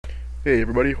Hey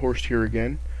everybody, Horst here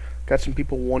again. Got some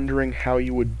people wondering how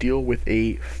you would deal with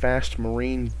a fast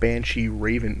Marine Banshee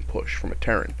Raven push from a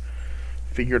Terran.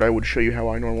 Figured I would show you how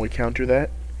I normally counter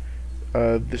that.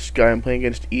 This guy I'm playing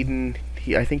against, Eden,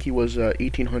 I think he was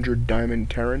 1800 Diamond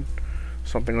Terran,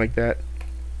 something like that.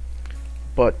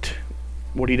 But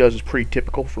what he does is pretty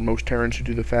typical for most Terrans who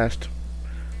do the fast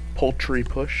poultry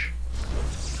push.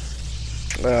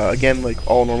 Again, like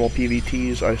all normal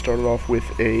PvTs, I started off with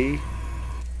a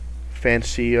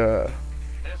fancy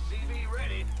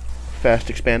fast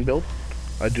expand build.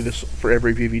 I do this for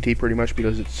every PvT pretty much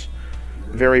because it's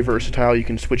very versatile. You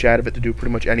can switch out of it to do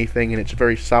pretty much anything, and it's a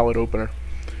very solid opener.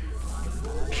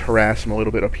 Just harass him a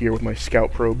little bit up here with my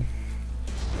scout probe.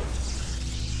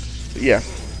 But yeah,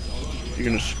 you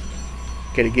can just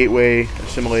get a gateway,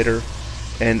 assimilator,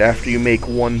 and after you make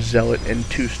one zealot and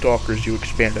 2 stalkers, you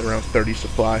expand at around 30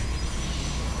 supply.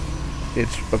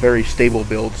 It's a very stable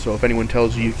build, so if anyone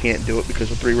tells you you can't do it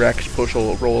because a 3 racks push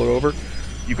will roll it over,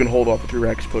 you can hold off a 3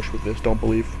 racks push with this. Don't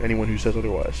believe anyone who says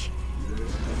otherwise.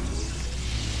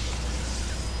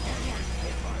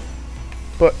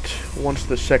 But once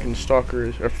the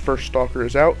first stalker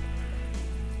is out,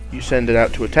 you send it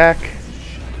out to attack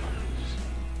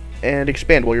and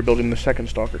expand while you're building the second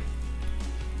stalker.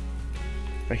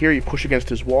 Now here you push against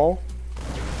his wall,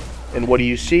 and what do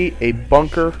you see? A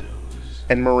bunker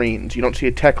and Marines. You don't see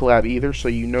a tech lab either, so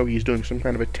you know he's doing some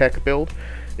kind of a tech build.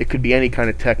 It could be any kind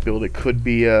of tech build. It could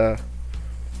be a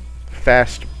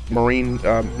fast marine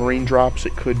drops.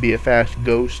 It could be a fast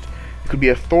ghost. It could be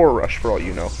a Thor rush for all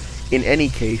you know. In any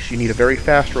case, you need a very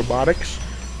fast robotics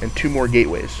and 2 more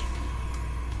gateways.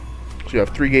 So you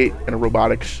have 3 gate and a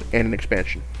robotics and an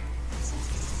expansion.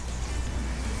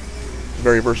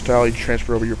 Very versatile. You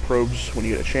transfer over your probes when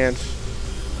you get a chance.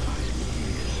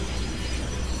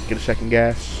 Get a second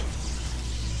gas.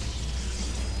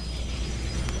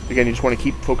 Again, you just want to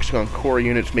keep focusing on core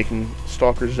units, making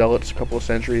stalkers, zealots, a couple of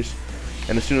sentries,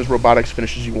 and as soon as robotics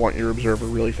finishes, you want your observer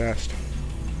really fast.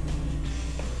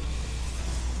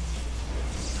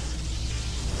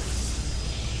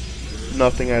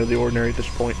 Nothing out of the ordinary at this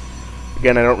point.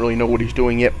 Again, I don't really know what he's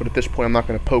doing yet, but at this point I'm not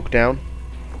going to poke down.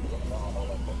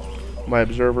 My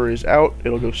observer is out.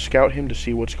 It'll go scout him to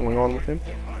see what's going on with him.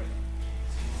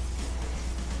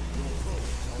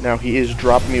 Now he is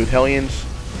dropping me with Hellions.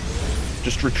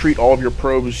 Just retreat all of your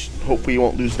probes. Hopefully you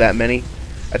won't lose that many.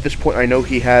 At this point I know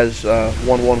he has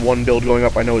 1-1-1 build going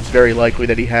up. I know it's very likely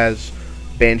that he has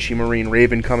Banshee Marine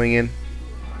Raven coming in.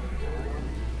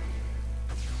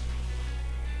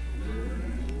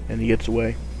 And he gets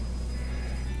away.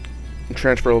 And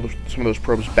transfer some of those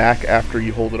probes back after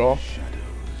you hold it off.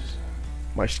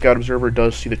 My scout observer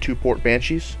does see the 2 port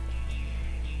Banshees.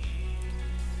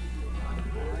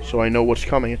 So I know what's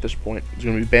coming at this point. It's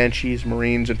going to be Banshees,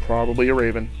 Marines, and probably a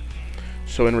Raven.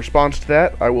 So in response to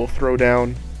that, I will throw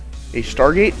down a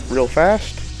Stargate real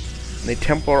fast, and a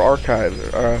Templar Archive,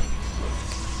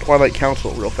 Twilight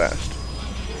Council real fast.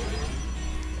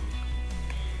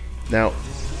 Now,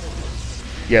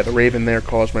 yeah, the Raven there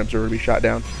caused my observer to be shot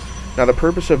down. Now the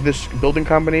purpose of this building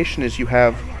combination is you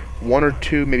have 1 or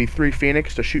 2, maybe 3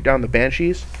 Phoenix to shoot down the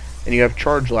Banshees, and you have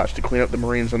charge lots to clean up the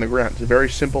Marines on the ground. It's a very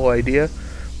simple idea,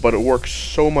 but it works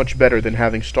so much better than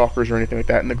having stalkers or anything like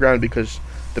that in the ground because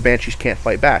the Banshees can't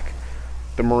fight back.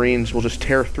 The Marines will just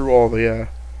tear through all the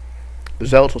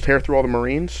Zealots will tear through all the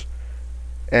Marines,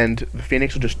 and the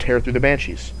Phoenix will just tear through the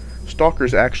Banshees.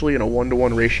 Stalkers actually, in a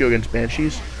 1-to-1 ratio against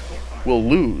Banshees, will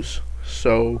lose,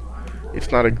 so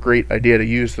it's not a great idea to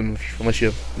use them unless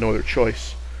you have no other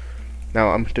choice. Now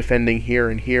I'm defending here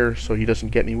and here so he doesn't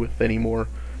get me with any more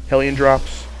Hellion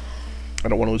drops. I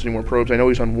don't want to lose any more probes. I know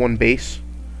he's on 1 base.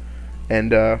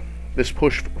 And this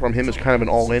push from him is kind of an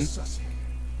all-in.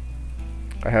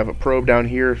 I have a probe down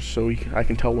here so I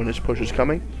can tell when his push is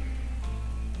coming.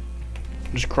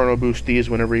 Just chrono boost these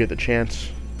whenever you get the chance.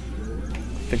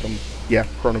 I think I'm,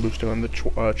 chrono boosting on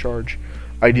the charge.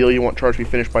 Ideally you want charge to be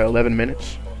finished by 11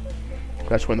 minutes.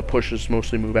 That's when the pushes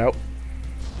mostly move out.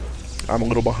 I'm a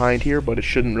little behind here, but it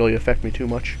shouldn't really affect me too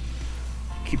much.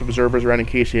 Keep observers around in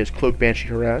case he has Cloak Banshee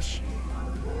Harass.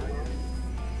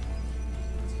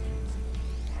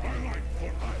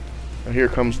 Now here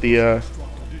comes the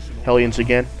Hellions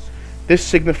again. This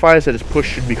signifies that his push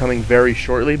should be coming very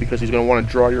shortly because he's going to want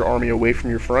to draw your army away from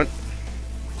your front.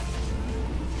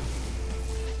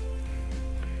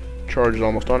 Charge is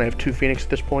almost on. I have 2 Phoenix at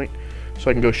this point,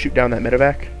 so I can go shoot down that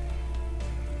medevac.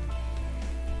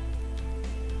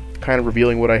 Kind of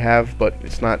revealing what I have, but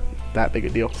it's not that big a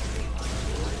deal.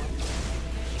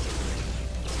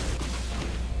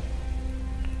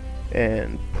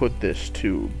 and put this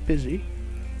to busy.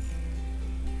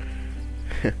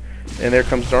 And there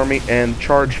comes the army, and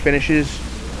charge finishes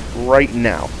right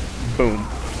now. Boom.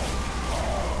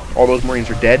 All those Marines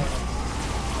are dead.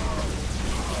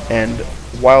 And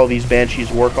while these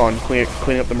Banshees work on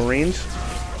cleaning up the Marines,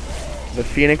 the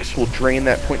Phoenix will drain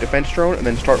that point defense drone and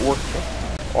then start work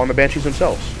on the Banshees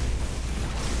themselves.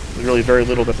 There's really very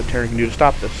little that the Terran can do to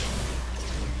stop this.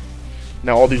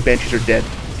 Now all these Banshees are dead.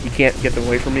 He can't get them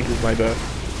away from me because my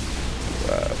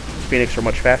Phoenix are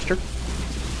much faster.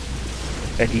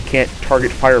 And he can't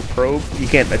target fire probe. He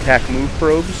can't attack move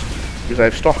probes because I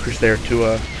have stalkers there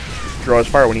to draw his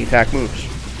fire when he attack moves.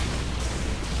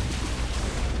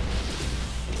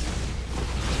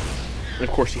 And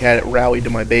of course he had it rallied to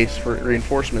my base for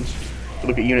reinforcements. If you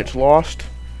look at units lost,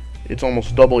 it's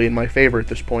almost doubly in my favor at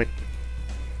this point.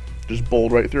 Just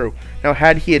bowled right through. Now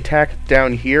had he attacked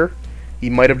down here, he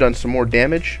might have done some more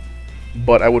damage,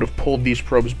 but I would have pulled these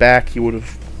probes back. He would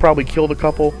have probably killed a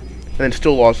couple, and then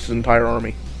still lost his entire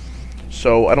army.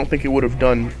 So I don't think it would have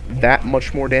done that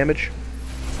much more damage.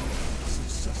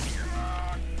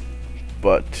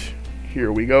 But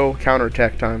here we go,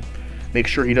 counterattack time. Make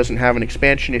sure he doesn't have an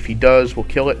expansion. If he does, we'll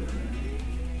kill it.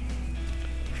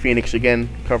 Phoenix again,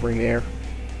 covering the air.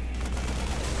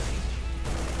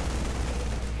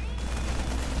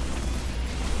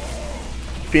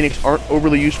 Phoenix aren't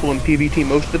overly useful in PvT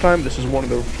most of the time. This is one of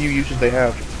the few uses they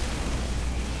have.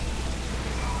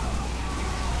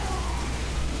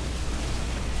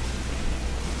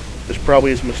 This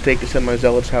probably is a mistake to send my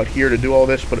Zealots out here to do all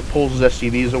this, but it pulls his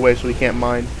SCVs away so he can't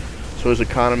mine. So his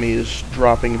economy is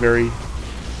dropping very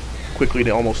quickly to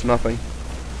almost nothing.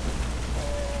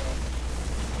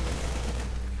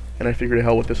 And I figured to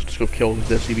hell with this, let's go kill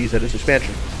his SCVs at his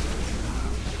expansion.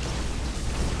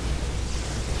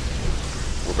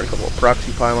 Warp a couple of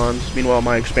proxy pylons. Meanwhile,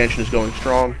 my expansion is going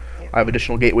strong. I have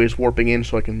additional gateways warping in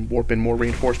so I can warp in more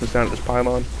reinforcements down at this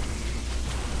pylon.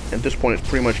 And at this point, it's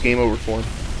pretty much game over for him.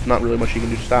 Not really much he can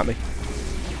do to stop me.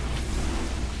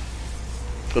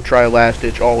 He'll try a last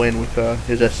ditch all in with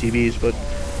his SCVs, but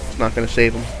it's not going to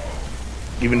save him.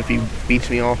 Even if he beats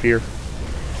me off here,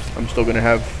 I'm still going to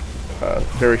have a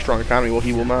very strong economy. Well,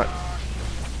 he will not.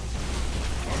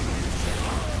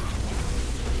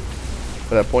 At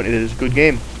that point, it is a good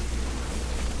game.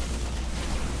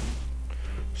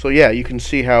 So yeah, you can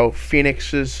see how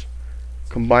Phoenix's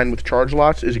combined with charge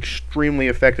lots is extremely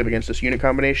effective against this unit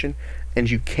combination, and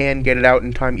you can get it out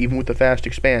in time even with the fast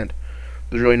expand.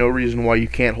 There's really no reason why you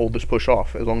can't hold this push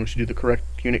off. As long as you do the correct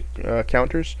unit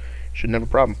counters, you shouldn't have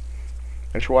a problem.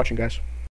 Thanks for watching, guys.